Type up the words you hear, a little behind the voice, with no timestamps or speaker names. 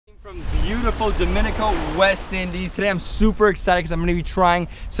beautiful Dominica, West Indies. Today I'm super excited because I'm going to be trying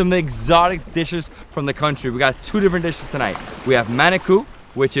some of the exotic dishes from the country. We got two different dishes tonight. We have Manicou,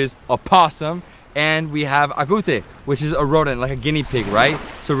 which is a possum, and we have agouti, which is a rodent, like a guinea pig, right?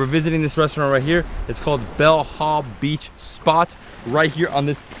 So we're visiting this restaurant right here. It's called Bell Hall Beach Spot, right here on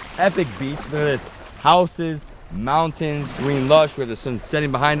this epic beach. Look at this, houses, mountains, green lush. We have the sun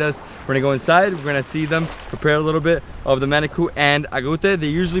setting behind us. We're gonna go inside. We're gonna see them prepare a little bit of the manicou and agouti. They're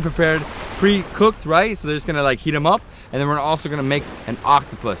usually prepared pre-cooked, right? So they're just gonna like heat them up, and then we're also gonna make an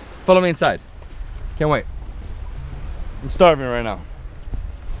octopus. Follow me inside. Can't wait. I'm starving right now.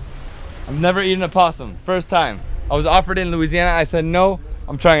 I've never eaten a possum. First time. I was offered it in Louisiana. I said no.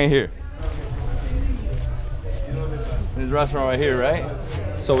 I'm trying it here. This restaurant right here, right?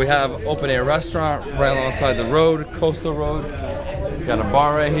 So we have open air restaurant right alongside the road, coastal road. We got a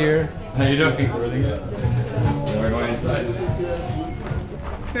bar right here. How you doing? Really good. We're going inside.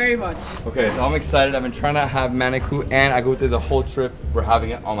 Very much. Okay, so I'm excited. I've been trying to have manicou and agouti the whole trip. We're having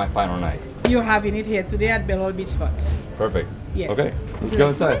it on my final night. You're having it here today at Bell Hall Beach Spot. Perfect. Yes. Okay, let's go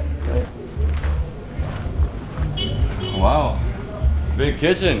inside. Wow, big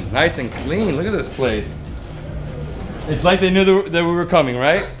kitchen, nice and clean. Look at this place. It's like they knew that we were coming,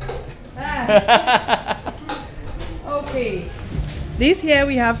 right? Okay. This here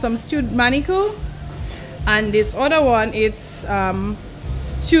we have some stewed manicou, and this other one it's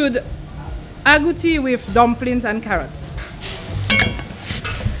stewed agouti with dumplings and carrots.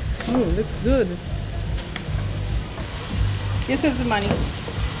 Oh, looks good. This is the manicou.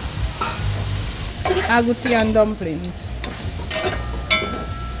 Agouti and dumplings.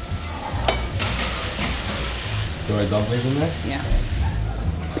 Do I dumplings in there? Yeah.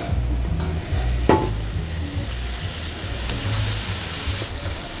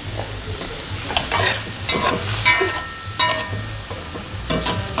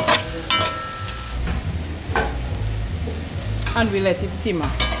 And we let it simmer.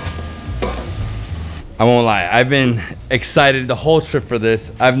 I won't lie, I've been excited the whole trip for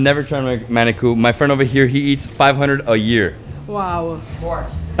this. I've never tried manicou. My friend over here, he eats 500 a year. Wow. More.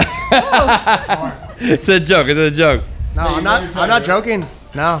 Oh. It's a joke, it's a joke. No, I'm not joking.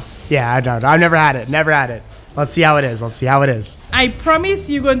 No. Yeah, I don't. I've never had it. Never had it. Let's see how it is. Let's see how it is. I promise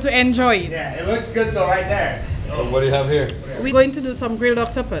you're going to enjoy it. Yeah, it looks good so right there. Oh, what do you have here? We're going to do some grilled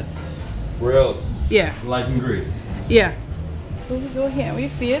octopus. Grilled. Yeah. Like in Greece. Yeah. So we go here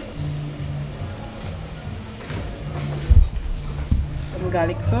with it. Some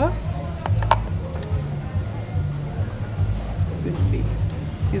garlic sauce. It's going to be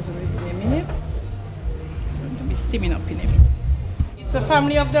sizzling in a minute. It's going to be steaming up in a minute. It's a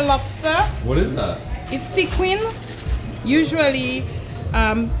family of the lobster. What is that? It's sequin. Usually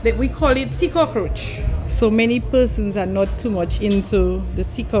we call it sea cockroach. So many persons are not too much into the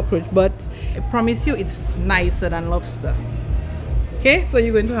sea cockroach, but I promise you it's nicer than lobster. Okay, so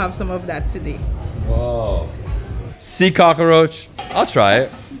you're going to have some of that today. Whoa. Sea cockroach. I'll try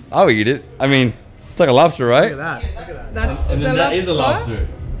it. I'll eat it. I mean, it's like a lobster, right? Look at that. That's And then that is a lobster.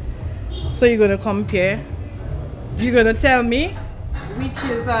 So you're going to compare. You're going to tell me which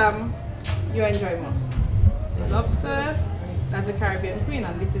is you enjoy more. The lobster, that's a Caribbean queen,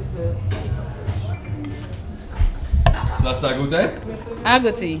 and this is the sea cockroach. So that's the agouti?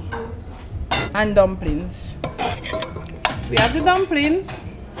 Agouti and dumplings. We have the dumplings.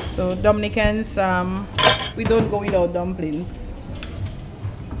 So Dominicans, we don't go without dumplings.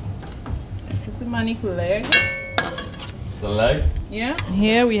 This is the manicou leg. The leg? Yeah.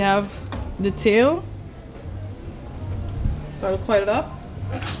 Here we have the tail. So I'll coil it up.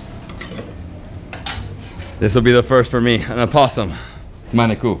 This will be the first for me, an opossum.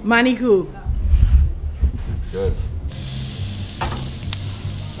 Manicou. Manicou. Good.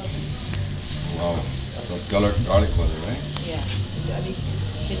 Wow, that's garlic butter, right? Yeah. Garlic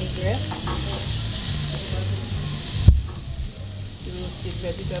vinaigrette. The roasted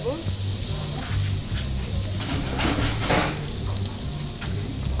vegetables.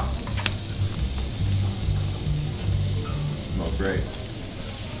 Smells great.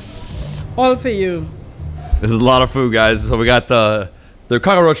 All for you. This is a lot of food, guys. So we got the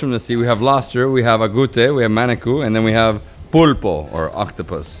cockroach from the sea. We have lobster, we have agouti, we have manicou, and then we have pulpo or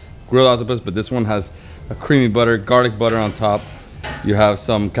octopus. Grilled octopus, but this one has a creamy butter, garlic butter on top. You have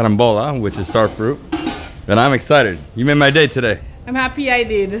some carambola, which is star fruit. And I'm excited. You made my day today. I'm happy I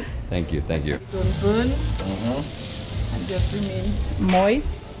did. Thank you, thank you. Don't burn. And just remains moist.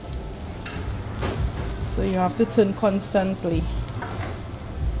 So you have to turn constantly.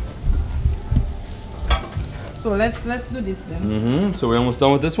 So let's do this then. So we're almost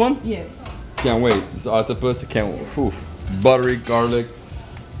done with this one? Yes. Can't wait. This octopus, I can't wait. Buttery garlic.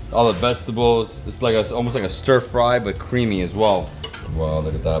 all the vegetables. It's like almost like a stir fry, but creamy as well. Wow,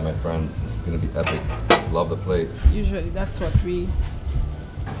 look at that, my friends. This is gonna be epic. Love the plate. Usually that's what we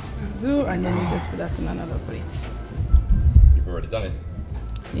do, and then we just put that in another plate. You've already done it.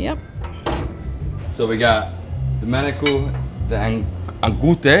 Yep. So we got the Manicou, the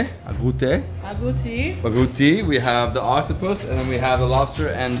agouti. Agouti. We have the octopus, and then we have the lobster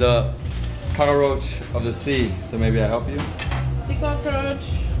and the cockroach of the sea. So maybe I help you? Sea cockroach.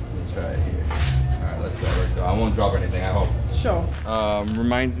 Let's try it here. All right, let's go. I won't drop anything, I hope. Sure.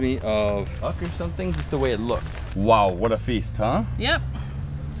 Reminds me of duck or something, just the way it looks. Wow, what a feast, huh? Yep.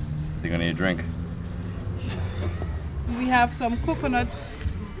 So you're gonna need a drink. We have some coconut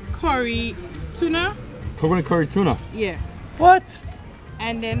curry tuna. Coconut curry tuna. Yeah. What?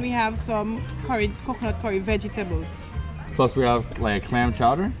 And then we have some coconut curry vegetables. Plus we have like a clam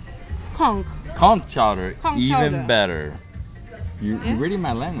chowder. Conch. Conch chowder. Conch Even chowder. better. You're reading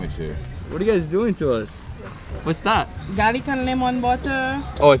my language here. What are you guys doing to us? What's that? Garlic and lemon butter.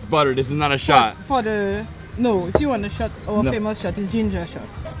 Oh, it's butter. This is not a shot. For the no, if you want a shot, our famous shot is ginger shot.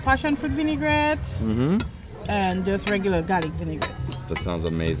 Passion fruit vinaigrette. And just regular garlic vinaigrette. That sounds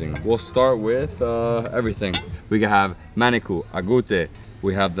amazing. We'll start with everything. We can have Manicou, agouti.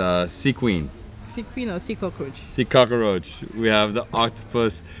 We have the sea queen. Sea queen or sea cockroach? Sea cockroach. We have the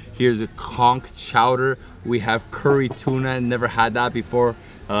octopus. Here's a conch chowder. We have curry tuna. Never had that before.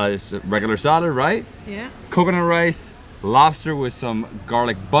 It's a regular salad, right? Yeah. Coconut rice, lobster with some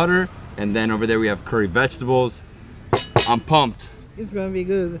garlic butter, and then over there we have curry vegetables. I'm pumped. It's gonna be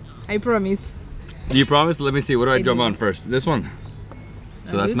good. I promise. You promise? Let me see. What do I jump on first? This one.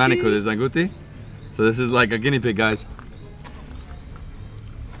 So that's Manicou. This is agouti. So this is like a guinea pig, guys.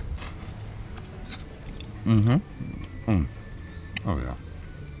 Oh yeah.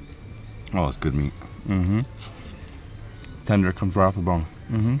 Oh, it's good meat. Tender, comes right off the bone.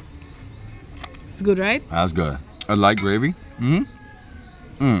 It's good, right? That's good. I like gravy.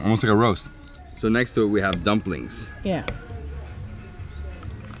 Almost like a roast. So next to it we have dumplings. Yeah.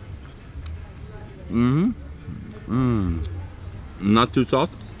 Not too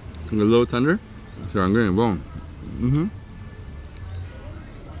soft, a little tender. So I'm getting a bone.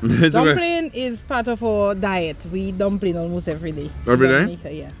 Dumpling is part of our diet. We eat dumpling almost every day. Every day?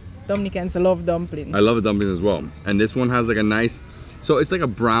 Dominica, yeah. Dominicans love dumpling. I love a dumpling as well. And this one has like a nice, so it's like a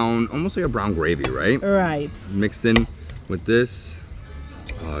brown, almost like a brown gravy, right? Right. Mixed in with this.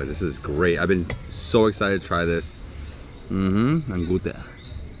 Oh, this is great. I've been so excited to try this. Agouti.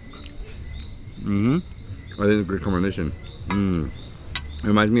 I think it's a good combination. It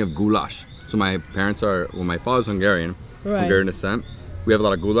reminds me of goulash. So my parents are, well, my father's Hungarian, Hungarian descent. We have a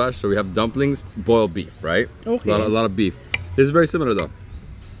lot of goulash, so we have dumplings, boiled beef, right? Okay. A lot of beef. This is very similar though.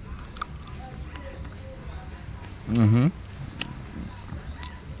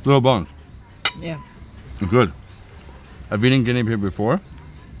 Little bones. Yeah. Good. I've eaten guinea pig before,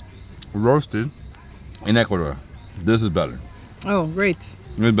 roasted in Ecuador. This is better. Oh, great.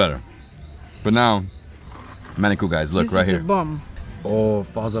 It's better. But now, Manicou guys, look this right is here. The bomb. Oh, it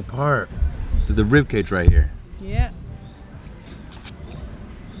falls apart. There's the rib cage right here. Yeah.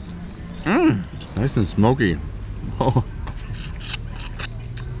 Nice and smoky. Oh.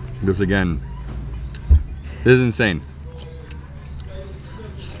 This again. This is insane.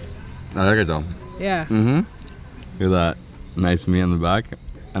 I like it though. Yeah. Look at that. Nice meat on the back.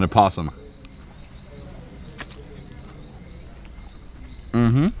 And a possum.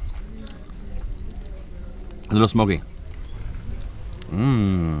 A little smoky.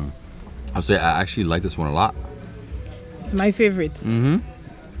 I'll say I actually like this one a lot. It's my favorite.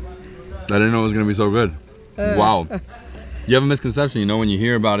 I didn't know it was gonna be so good. Wow. You have a misconception, you know, when you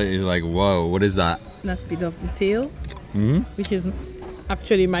hear about it, you're like, whoa, what is that? That's a bit of the tail, which is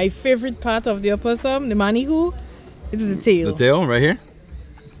actually my favorite part of the opossum, the Manicou. It is the tail. The tail right here?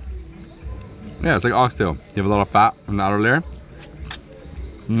 Yeah, it's like oxtail. You have a lot of fat on the outer layer.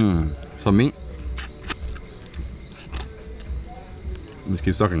 Some meat. Just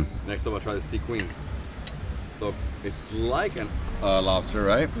keep sucking. Next up, I'll try the sea queen. So it's like a lobster,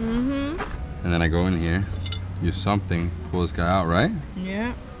 right? And then I go in here, use something, pull this guy out, right?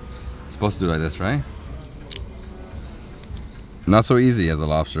 Yeah. It's supposed to do like this, right? Not so easy as a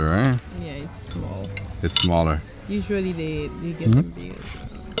lobster, right? Yeah, it's small. It's smaller. Usually they get them bigger.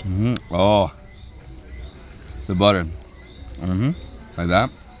 Oh, the butter. Like that.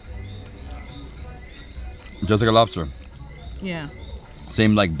 Just like a lobster. Yeah.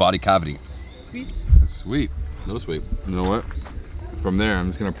 Same like body cavity. Sweet. It's sweet. A little sweet. You know what? From there, I'm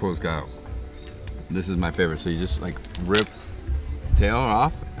just gonna pull this guy out. This is my favorite. So you just like rip the tail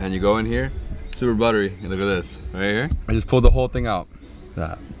off and you go in here, super buttery. And look at this, right here. I just pulled the whole thing out.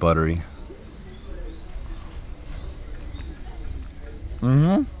 That buttery.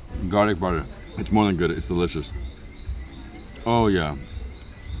 Mm-hmm. Garlic butter. It's more than good. It's delicious. Oh yeah.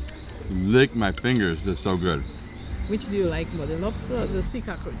 Lick my fingers. They're so good. Which do you like more, the lobster or the sea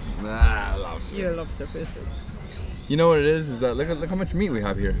cockroach? Ah, lobster. You're a lobster person. You know what it is that look how much meat we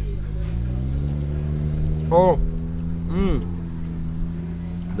have here. Oh.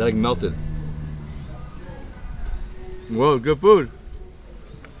 They're like melted. Whoa, good food.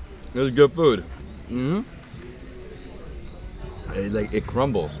 This is good food. It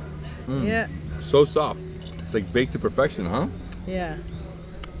crumbles. Yeah. So soft. It's like baked to perfection, huh? Yeah.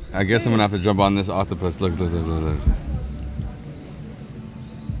 I guess I'm gonna have to jump on this octopus. Look. Do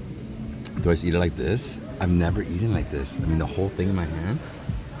I just eat it like this? I've never eaten like this. I mean, the whole thing in my hand.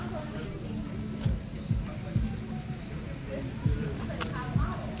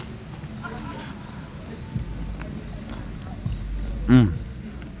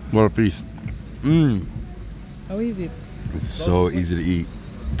 What a feast. How is it? It's so easy to eat.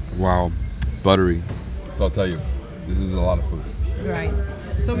 Wow. Buttery. So I'll tell you, this is a lot of food. Right.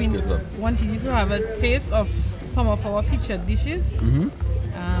 So we wanted you to have a taste of some of our featured dishes.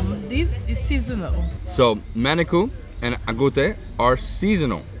 This is seasonal. So Manicou and agouti are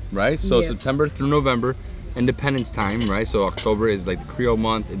seasonal, right? So Yes. September through November, Independence time, right? So October is like the Creole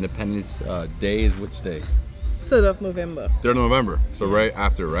month. Independence Day is which day? 3rd of November. 3rd of November. So right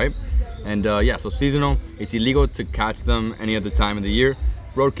after, right? And yeah, so seasonal. It's illegal to catch them any other time of the year.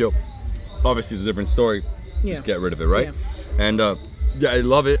 Roadkill, obviously, is a different story. Yeah. Just get rid of it, right? Yeah. And yeah, I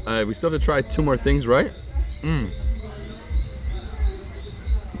love it. We still have to try 2 more things, right?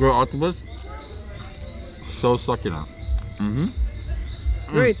 Grilled octopus, so succulent.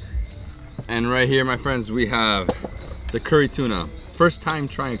 Great. And right here, my friends, we have the curry tuna. First time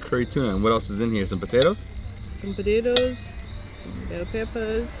trying curry tuna. And what else is in here? Some potatoes? Some potatoes, some bell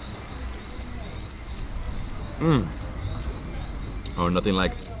peppers. Oh, nothing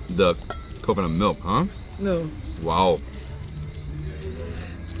like the coconut milk, huh? No. Wow.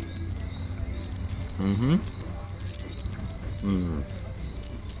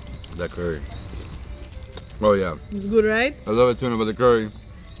 That curry. Oh yeah. It's good, right? I love it, tuna, but the curry.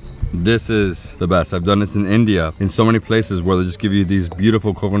 This is the best. I've done this in India, in so many places where they just give you these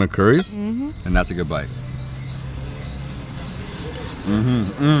beautiful coconut curries, and that's a good bite.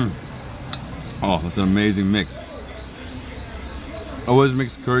 Oh, that's an amazing mix. I always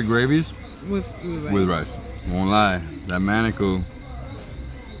mix curry gravies With rice. with rice. Won't lie, that Manicou,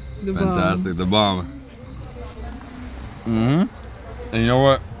 The fantastic, the bomb. And you know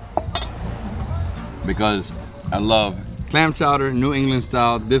what? Because I love clam chowder, New England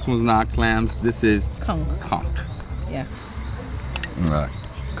style. This one's not clams, this is Conch. conch. Yeah.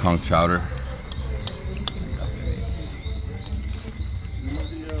 Conch chowder.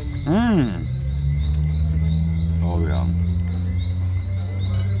 Oh yeah.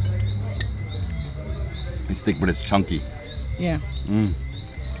 It's thick, but it's chunky. Yeah.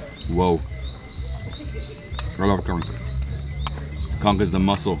 Whoa. I love conch. Conch is the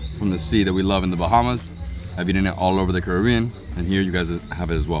mussel from the sea that we love in the Bahamas. I've eaten it all over the Caribbean, and here you guys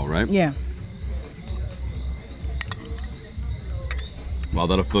have it as well, right? Yeah. Well,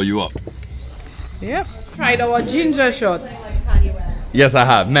 that'll fill you up. Yep. Tried our ginger shots. Yes, I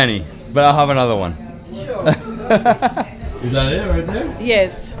have many, but I'll have another one. Sure. Is that it right there?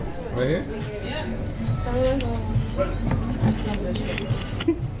 Yes. Right here?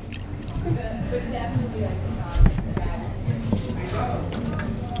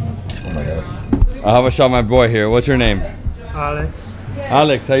 Oh my gosh. I'll have a shot, my boy here. What's your name? Alex.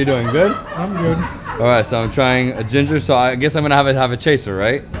 Alex, how you doing? Good? I'm good. All right, so I'm trying a ginger, so I guess I'm gonna have a chaser,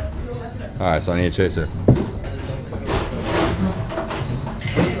 right? All right, so I need a chaser.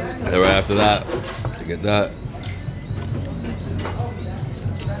 And right after that, you get that.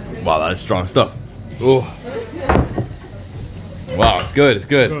 Wow, that is strong stuff. Ooh. Wow, it's good, it's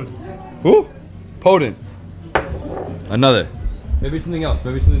good. Good. Ooh, potent. Another. Maybe something else,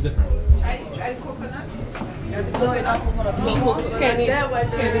 maybe something different. Try coconut.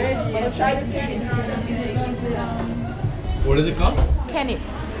 What is it called? Kenny.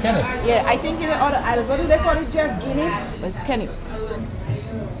 Kenny. Yeah, I think in the other islands, what do they call it, Jeff? Guinea? But it's Kenny.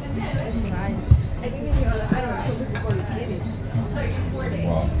 I think in the other islands, some people call it Guinea.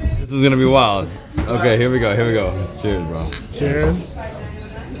 Wow. This is gonna be wild. Okay, here we go, here we go. Cheers, bro. Cheers.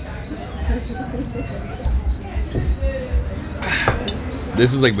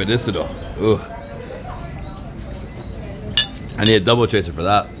 This is like medicinal. Ooh. I need a double chaser for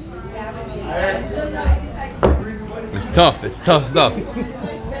that. It's tough stuff.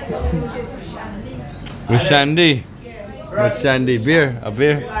 With shandy. What's Shandy? Beer? A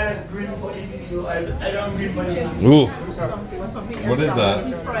beer? Ooh. What is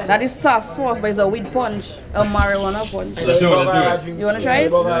that? That is task force, but it's a weed punch, a marijuana punch. Let's do it, let's do it. You wanna try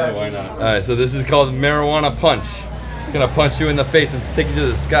it? Yeah, why not? Alright, so this is called marijuana punch. It's gonna punch you in the face and take you to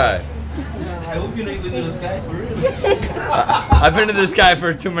the sky. I hope you know you go to the sky for real. I've been to the sky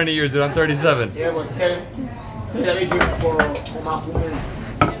for too many years, dude. I'm 37. Yeah, but tell them you drink for Manicou.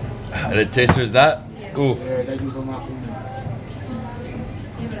 And the taster is that? Ooh. Yeah, that you for Manicou.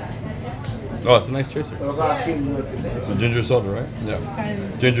 Oh, it's a nice chaser. It's a ginger soda, right? Yeah.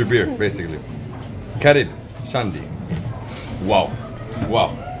 Ginger beer, basically. Karib, Shandi. Wow.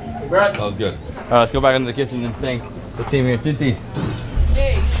 Wow. That was good. Alright, let's go back into the kitchen and thank the team here. Titi,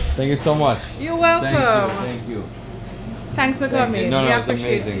 Hey, thank you so much. you're welcome. Thank you. Thanks for coming. No, we it's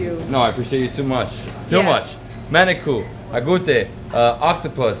appreciate amazing. you. No, I appreciate you too much. Too Yeah. much. Manicou, agouti,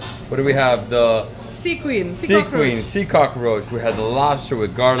 octopus. What do we have? The Sea queen. sea queen, sea cockroach. We had the lobster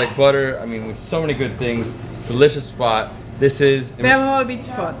with garlic butter. I mean, with so many good things. Delicious spot. This is Bell Hall Beach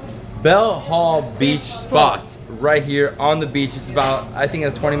Spot. Bell Hall Beach Spot, right here on the beach. It's about, I think,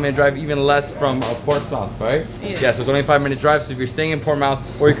 a 20-minute drive, even less from Portsmouth, right? Yeah, so it's only a 5-minute drive. So if you're staying in Portsmouth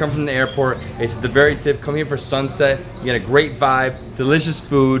or you come from the airport, it's at the very tip. Come here for sunset. You get a great vibe, delicious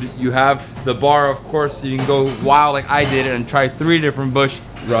food. You have the bar, of course, so you can go wild like I did and try 3 different bush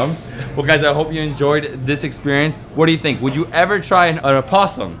rums. Well, guys, I hope you enjoyed this experience. What do you think? Would you ever try an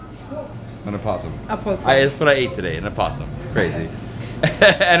opossum? An opossum. Opossum. That's what I ate today, an opossum. Crazy.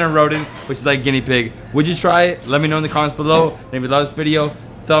 And a rodent, which is like guinea pig. Would you try it? Let me know in the comments below. And if you love this video,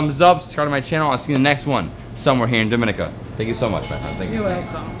 thumbs up, subscribe to my channel. I'll see you in the next one somewhere here in Dominica. Thank you so much, my friend. Thank you. You're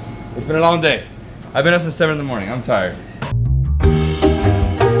welcome. It's been a long day. I've been up since 7 in the morning. I'm tired.